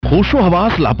होशो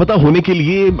हवास लापता होने के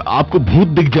लिए आपको भूत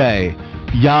दिख जाए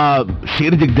या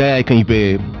शेर दिख जाए कहीं पे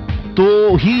तो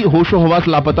ही होशो हवास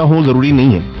लापता हो जरूरी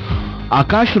नहीं है।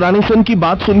 आकाश रानीसन की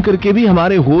बात सुनकर के भी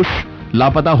हमारे होश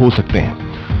लापता हो सकते हैं।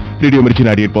 रेडियो मिर्ची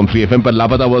 98.3 एफएम पर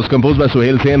Lapata was composed by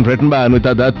Suhel Sen, written by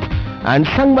Anita Dutt and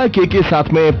sung by के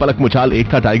साथ में पलक मुछाल।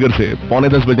 एक था टाइगर से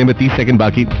 9:45 बजने में 30 सेकंड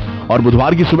बाकी और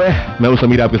बुधवार की सुबह मैं हूं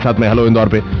समीर आपके साथ में हेलो इंदौर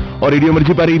पे और रेडियो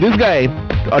मिर्ची पर दिस गाय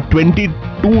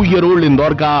 22-year-old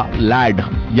इंदौर का लैड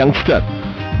यंगस्टर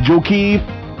जो कि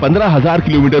 15,000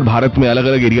 किलोमीटर भारत में अलग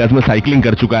अलग एरियाज में साइकिलिंग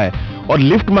कर चुका है और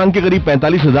लिफ्ट मांग के करीब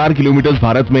 45,000 किलोमीटर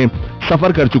भारत में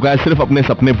सफर कर चुका है सिर्फ अपने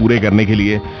सपने पूरे करने के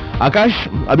लिए। आकाश,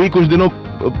 अभी कुछ दिनों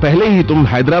पहले ही तुम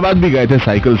हैदराबाद भी गए थे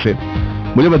साइकिल से।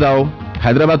 मुझे बताओ,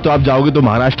 हैदराबाद तो आप जाओगे तो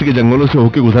महाराष्ट्र के जंगलों से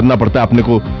होकर गुजरना पड़ता है अपने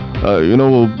को,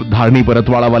 वो धारनी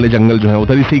परतवाड़ा वाले जंगल जो है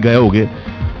उधर ही से गए होगे।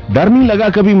 डर नहीं लगा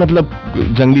कभी, मतलब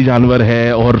जंगली जानवर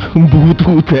है और भूत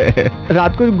भूत है?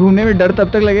 रात को घूमने में डर तब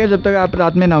तक लगेगा जब तक आप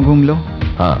रात में ना घूम लो।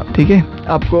 हाँ ठीक है,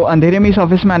 आपको अंधेरे में इस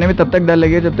ऑफिस में आने में तब तक डर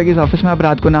लगेगा जब तक इस ऑफिस में आप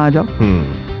रात को ना आ जाओ।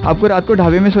 आपको रात को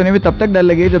ढाबे में सोने में तब तक डर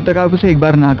लगेगा जब तक आप उसे एक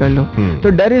बार ना कर लो। तो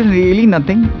डर इज रियली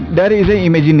नथिंग, डर इज ए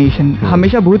इमेजिनेशन।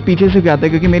 हमेशा भूत पीछे से आता है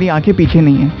क्योंकि मेरी आंखें पीछे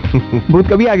नहीं है। भूत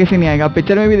कभी आगे से नहीं आएगा। आप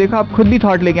पिक्चर में भी देखो, आप खुद भी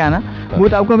थॉट लेके आना,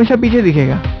 भूत आपको हमेशा पीछे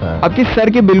दिखेगा, आपके सर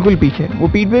के बिल्कुल पीछे। वो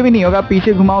पीठ पे भी नहीं होगा, आप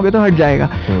पीछे घुमाओगे तो हट जाएगा।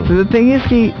 सो द थिंग इज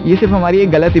कि ये सिर्फ हमारी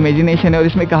एक गलत इमेजिनेशन है और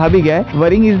इसमें कहा भी गया है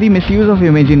worrying is the misuse of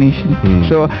imagination.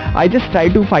 So I just try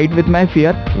to fight with my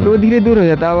fear. तो वो धीरे दूर हो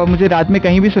जाता है। अब मुझे रात में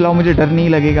कहीं भी सुलाओ मुझे डर नहीं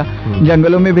लगेगा।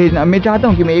 जंगलों में भेजना, मैं चाहता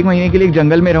हूँ कि मैं 1 महीने के लिए एक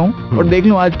जंगल में रहूं और देख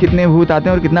लूं आज कितने भूत आते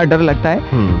हैं और कितना डर लगता है।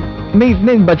 मैं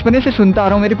इतने बचपने से सुनता आ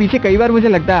रहा हूँ, मेरे पीछे कई बार मुझे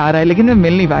लगता है आ रहा है लेकिन मैं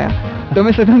मिल नहीं पाया। तो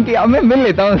मैं सोचा कि अब मैं मिल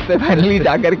लेता हूँ उससे फाइनली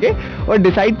जा करके और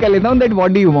डिसाइड कर लेता हूँ that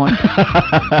what do you want.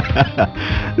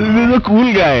 This is a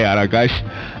cool guy यार आकाश।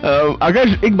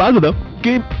 आकाश, एक बात बताओ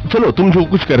कि चलो तुम जो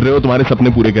कुछ कर रहे हो, तुम्हारे सपने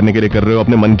पूरे करने के लिए कर रहे हो,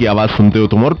 अपने मन की आवाज सुनते हो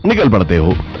तुम और निकल पड़ते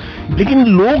हो, लेकिन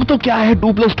लोग तो क्या है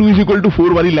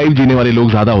 2+2=4 वाली लाइफ जीने वाले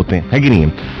लोग ज्यादा होते हैं, है कि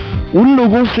नहीं? उन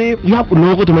लोगों से या उन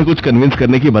लोगों को तुम्हें कुछ कन्विंस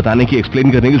करने की, बताने की,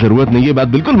 एक्सप्लेन करने की जरूरत नहीं है, बात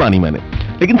बिल्कुल मानी मैंने,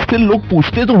 लेकिन स्टिल लोग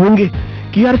पूछते तो होंगे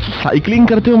कि यार साइकिलिंग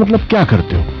करते हो मतलब क्या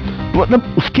करते हो,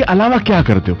 मतलब उसके अलावा क्या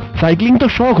करते हो? साइकिलिंग तो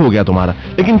शौक हो गया तुम्हारा,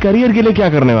 लेकिन करियर के लिए क्या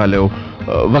करने वाले हो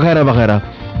वगैरह वगैरह।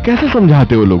 कैसे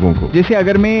समझाते हो लोगों को? जैसे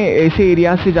अगर मैं ऐसे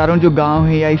एरिया से जा रहा हूँ जो गांव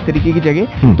है या इस तरीके की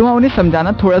जगह, तो उन्हें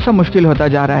समझाना थोड़ा सा मुश्किल होता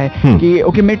जा रहा है कि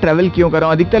ओके मैं ट्रैवल क्यों कर रहा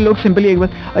हूँ। अधिकतर लोग सिंपली एक बार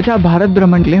अच्छा आप भारत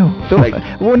भ्रमण ले हो तो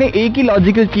वो उन्हें एक ही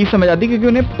लॉजिकल चीज समझ आती है क्योंकि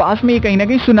उन्हें पास में ये कहीं ना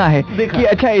कहीं सुना है कि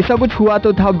अच्छा ऐसा कुछ हुआ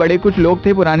तो था, बड़े कुछ लोग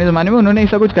थे पुराने जमाने में उन्होंने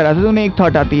ऐसा कुछ करा था, तो उन्हें एक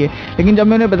थॉट आती है। लेकिन जब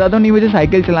मैं उन्हें बताता हूँ नहीं मुझे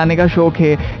साइकिल चलाने का शौक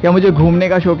है या मुझे घूमने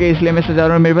का शौक है इसलिए मैं सजा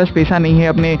रहा हूँ, मेरे पास पैसा नहीं है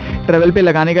अपने ट्रैवल पे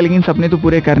लगाने का, लेकिन सपने तो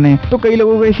पूरे करने हैं, तो कई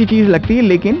लोगों को ऐसी चीज लगती है।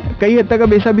 लेकिन कई हद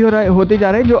तक ऐसा भी होते जा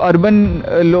रहा है जो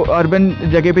अर्बन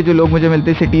जगह पे जो लोग मुझे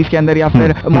मिलते हैं सिटीज के अंदर या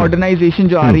फिर मॉडर्नाइजेशन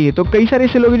जो आ रही है, तो कई सारे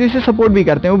ऐसे लोग जिसे सपोर्ट भी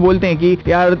करते हैं। वो बोलते हैं कि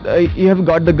यार you have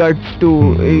got the guts to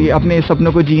अपने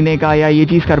सपनों को जीने का या ये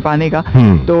चीज कर पाने का,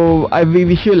 तो I we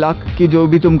wish you luck कि जो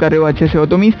भी तुम कर रहे हो अच्छे से हो।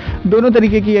 तो मींस दोनों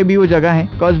तरीके की अभी वो जगह है,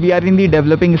 because we are in the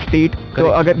developing state. तो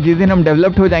अगर जिस दिन हम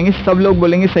डेवलप्ड हो जाएंगे सब लोग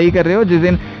बोलेंगे सही कर रहे हो, जिस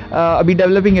दिन अभी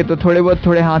डेवलपिंग है तो थोड़े बहुत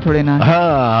थोड़े हाँ थोड़े ना।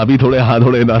 हाँ, अभी थोड़े हाँ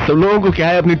थोड़े ना। सब लोगों को क्या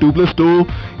है अपनी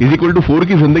 2+2=4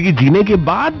 की जिंदगी जीने के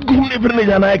बाद घूमने फिरने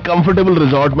जाना है, कंफर्टेबल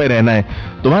रिजॉर्ट में रहना है।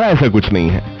 तुम्हारा ऐसा कुछ नहीं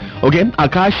है। ओके,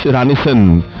 आकाश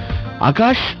रानीसन।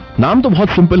 आकाश नाम तो बहुत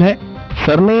सिंपल है,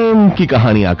 सरनेम की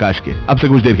कहानी आकाश के अब से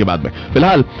कुछ देर के बाद में।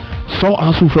 फिलहाल 100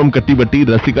 आंसू फ्रॉम कट्टी बट्टी,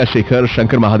 रसिका शेखर,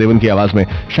 शंकर महादेवन की आवाज में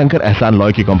शंकर एहसान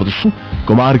लॉय की कंपोजिशन,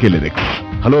 कुमार के लिरिक्स।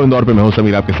 हेलो इंदौर पे मैं हूं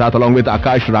समीर आपके साथ along with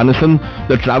Akash Ranisan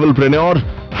the travelpreneur.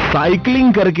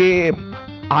 Cycling करके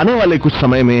आने वाले कुछ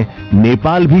समय में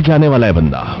नेपाल भी जाने वाला है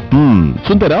बंदा।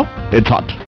 सुनते रहो, इट्स हॉट।